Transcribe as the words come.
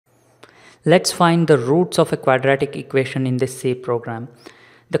Let's find the roots of a quadratic equation in this C program.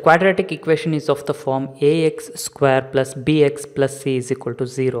 The quadratic equation is of the form ax square plus bx plus c is equal to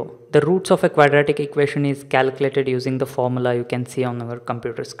 0. The roots of a quadratic equation is calculated using the formula you can see on our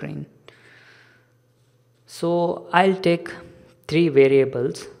computer screen. So I'll take three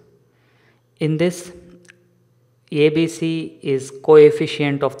variables. In this, ABC is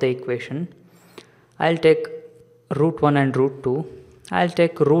coefficient of the equation. I'll take root 1 and root 2. I'll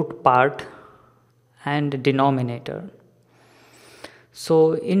take root part and denominator.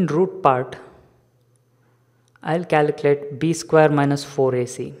 So in root part, I'll calculate b square minus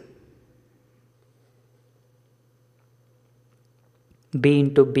 4ac. b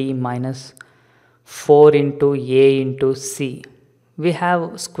into b minus 4 into a into c. We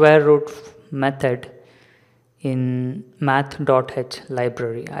have square root method in math.h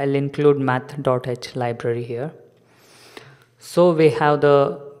library. I'll include math.h library here. So we have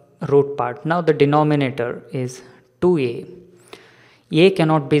the root part. Now the denominator is 2a. A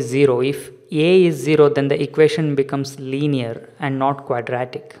cannot be 0. If a is 0, then the equation becomes linear and not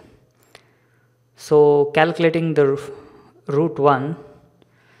quadratic. So calculating the root 1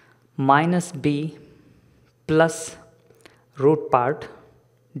 minus b plus root part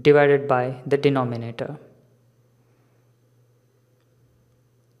divided by the denominator.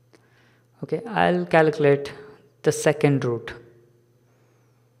 Okay, I'll calculate the second root.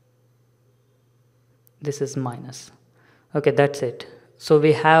 This is minus. Okay, that's it. So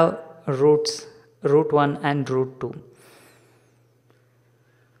we have roots, root 1 and root 2.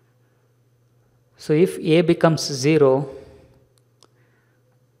 So if a becomes 0,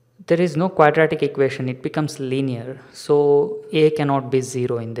 there is no quadratic equation, it becomes linear. So a cannot be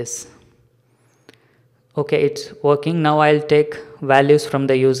 0 in this. Okay, it's working. Now I'll take values from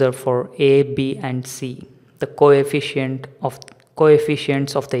the user for a, b and c, the coefficients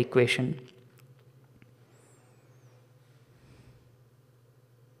of the equation.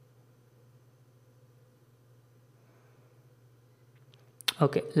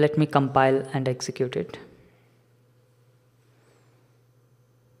 Okay, let me compile and execute it.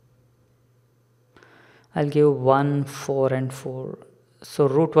 I'll give 1, 4 and 4. So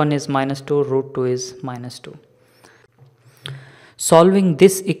root 1 is minus 2, root 2 is minus 2. Solving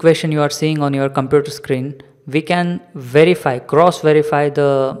this equation you are seeing on your computer screen, we can cross-verify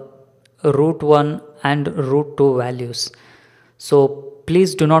the root 1 and root 2 values. So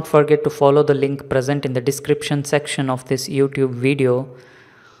please do not forget to follow the link present in the description section of this YouTube video.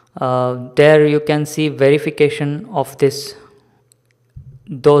 There you can see verification of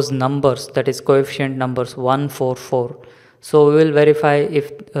those numbers, that is coefficient numbers 1, 4, 4. So we will verify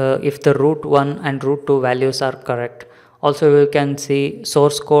if the root 1 and root 2 values are correct. Also you can see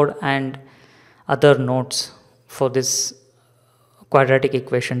source code and other notes for this quadratic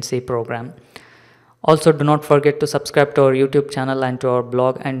equation C program. Also do not forget to subscribe to our YouTube channel and to our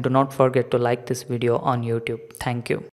blog, and do not forget to like this video on YouTube. Thank you.